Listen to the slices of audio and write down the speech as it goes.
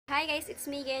Hi guys, it's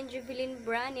me again, Jubilin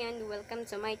Brani, and welcome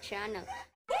to my channel.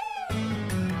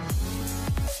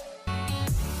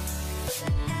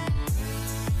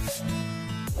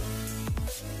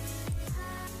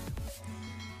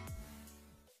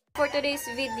 For today's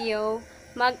video,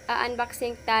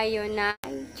 mag-unboxing tayo na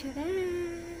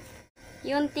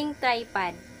Yunteng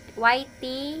tripod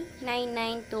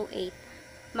YT-9928.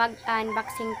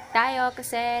 Mag-unboxing tayo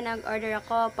kasi nag-order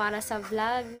ako para sa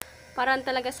vlog. Parang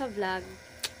talaga sa vlog.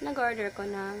 Nag-order ko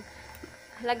ng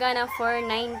halaga ng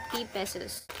 490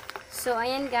 pesos. So,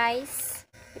 ayan guys.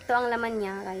 Ito ang laman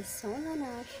niya guys. So, wala na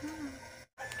siya.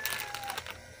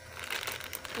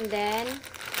 And then,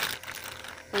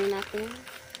 pwede natin.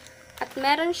 At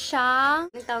meron siyang,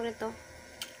 anong tawag nito?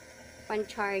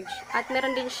 Pan-charge. At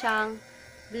meron din siyang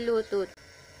Bluetooth.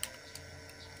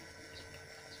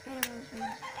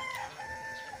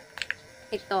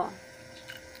 Ito.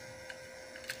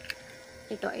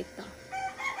 Ito.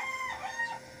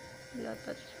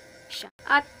 Bluetooth siya.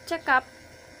 At saka,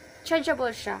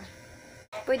 chargeable siya.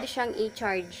 Pwede siyang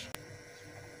i-charge.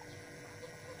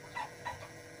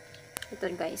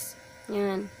 Ito guys.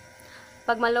 Yan.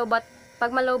 Pag malowbat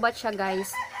siya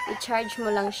guys, i-charge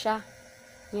mo lang siya.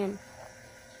 Yan.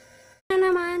 Ano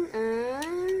naman?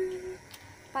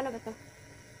 Paano ba to?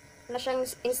 Wala siyang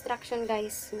instruction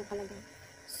guys. Nakalagay.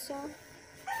 So,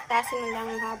 tasin mo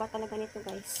lang haba talaga nito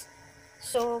guys.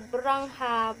 Sobrang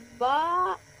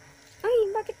haba.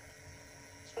 Ay, bakit?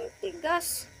 Ang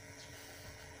tigas.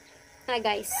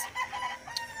 Guys.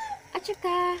 At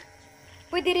saka,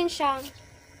 pwede rin siyang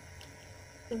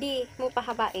hindi mo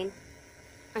pahabain.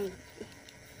 Ay.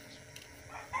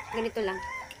 Ganito lang.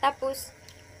 Tapos,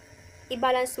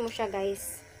 i-balance mo siya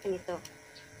guys. Ganito.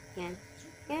 Yan.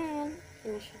 Yan.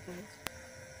 Yan siya guys.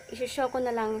 I-show ko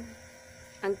na lang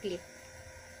ang clip.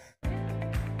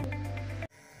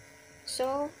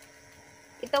 So,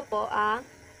 ito po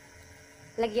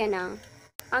lagyan ng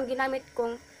ang ginamit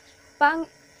kong pang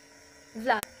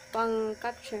vlog, pang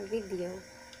capture video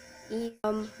is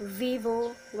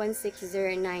Vivo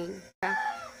 1609.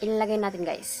 Ilalagay natin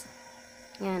guys.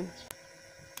 Yan.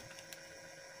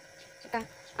 Saka,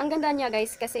 ang ganda niya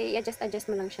guys kasi i-adjust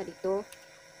mo lang siya dito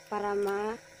para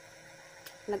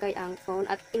malagay ang phone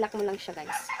at ilock mo lang siya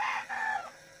guys.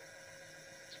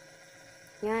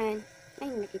 Yan.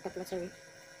 Ay, nakita pala, sorry.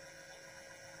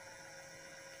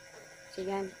 So,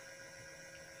 yan.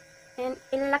 And,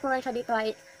 ilalak mo lang siya dito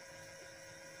ay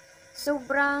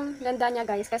sobrang ganda niya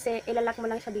guys kasi ilalak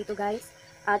mo lang siya dito guys.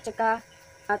 At saka,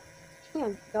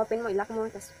 yan, i-open mo, ilock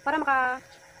mo. Tas, para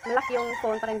malak yung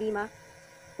phone para hindi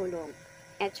mahulog.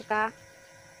 At saka,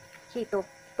 dito.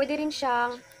 Pwede rin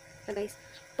siyang, so guys,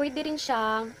 pwede rin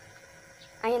siyang,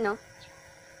 ayan no,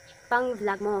 pang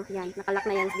vlog mo. Yan, nakalak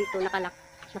na yan dito, nakalak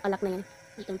na yan.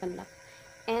 Itong pan-vlog.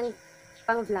 And,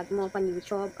 pang-vlog mo,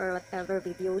 pan-YouTube, or whatever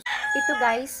videos. Ito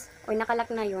guys, o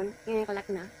nakalak na yun. Yung nakalak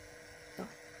na. Ito.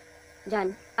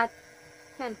 Diyan. At,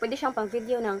 yan, pwede siyang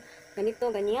pang-video ng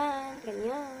ganito, ganyan.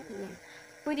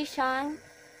 Pwede siyang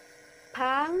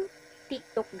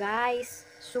pang-TikTok guys.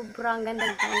 Sobrang ganda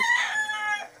guys.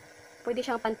 Pwede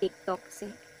siyang pang-TikTok.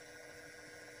 Kasi,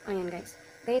 ayan guys.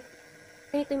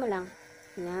 Ganito mo lang.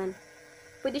 Yan.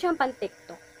 Pwede siyang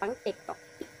pang-TikTok. Pang-TikTok.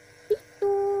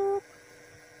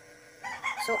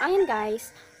 So, ayan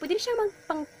guys. Pwede siya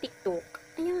magpang-TikTok.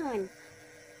 Ayan.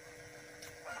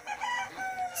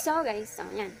 So, guys. So,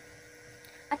 ayan.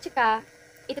 At saka,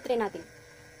 ito try natin.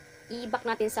 I-back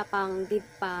natin sa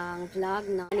pang-vlog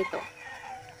na nito.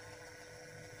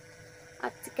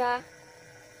 At saka,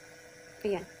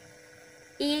 ayan.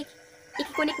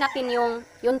 I-connect natin yung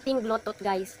Yunteng Bluetooth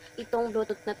guys. Itong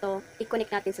Bluetooth na to,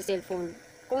 i-connect natin sa cellphone.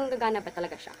 Kung gagana ba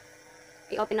talaga siya.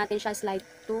 I-open natin siya, slide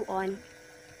to on.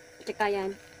 At saka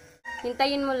yan.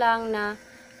 Hintayin mo lang na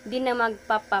di na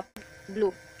mag-pop up blue.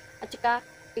 At saka,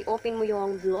 i-open mo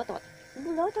yung Bluetooth.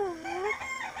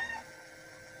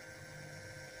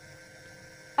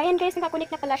 Ayan guys, nakakunik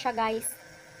na pala siya guys.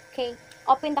 Okay,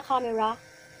 open the camera.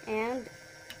 And,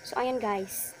 so ayan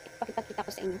guys. Ipakita-kita ko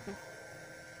sa inyo. Ha?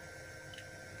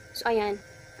 So ayan.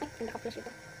 Ay, naka-flash ito.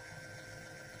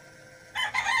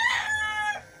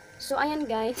 So ayan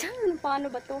guys.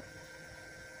 Paano ba to?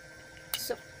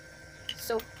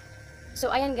 So,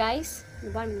 ayan guys.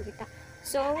 Ano ba? Makita.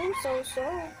 So,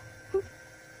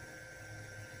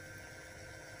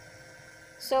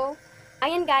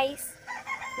 ayan guys.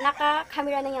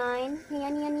 Naka-camera na yan.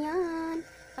 Yan.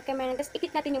 Naka-camera na. Tapos,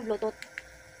 i-click natin yung Bluetooth.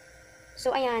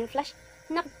 So, ayan. Flash.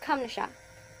 Naka-cam na siya.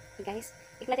 Okay, guys.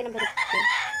 I-click natin ang Bluetooth.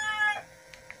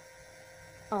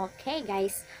 Okay,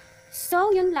 guys.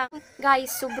 So, yun lang.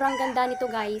 Guys, sobrang ganda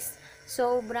nito guys.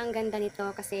 Sobrang ganda nito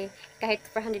kasi kahit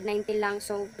 490 lang,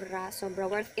 sobra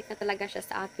worth it na talaga siya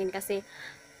sa akin kasi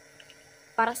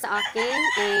para sa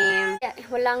akin,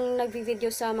 walang nagvi-video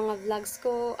sa mga vlogs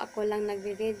ko, ako lang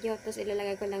nagvi-video, tapos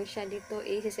ilalagay ko lang siya dito,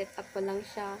 i-set up ko lang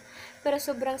siya. Pero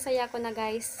sobrang saya ko na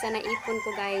guys, sa naipon ko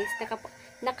guys,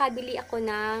 nakabili ako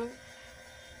ng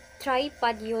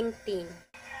tripod Yunteng.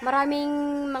 Maraming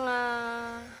mga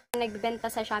nagbebenta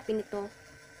sa Shopee nito,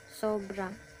 sobra.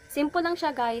 Simple lang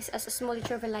siya guys, as a small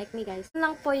YouTuber like me guys. Yun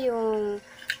lang po yung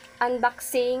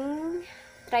unboxing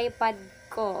tripod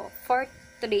ko for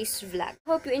today's vlog.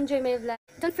 Hope you enjoy my vlog.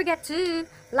 Don't forget to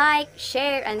like,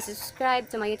 share, and subscribe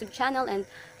to my YouTube channel and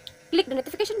click the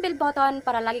notification bell button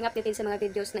para laging updated sa mga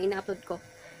videos na ina-upload ko.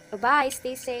 Bye-bye!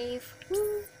 Stay safe!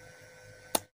 Woo!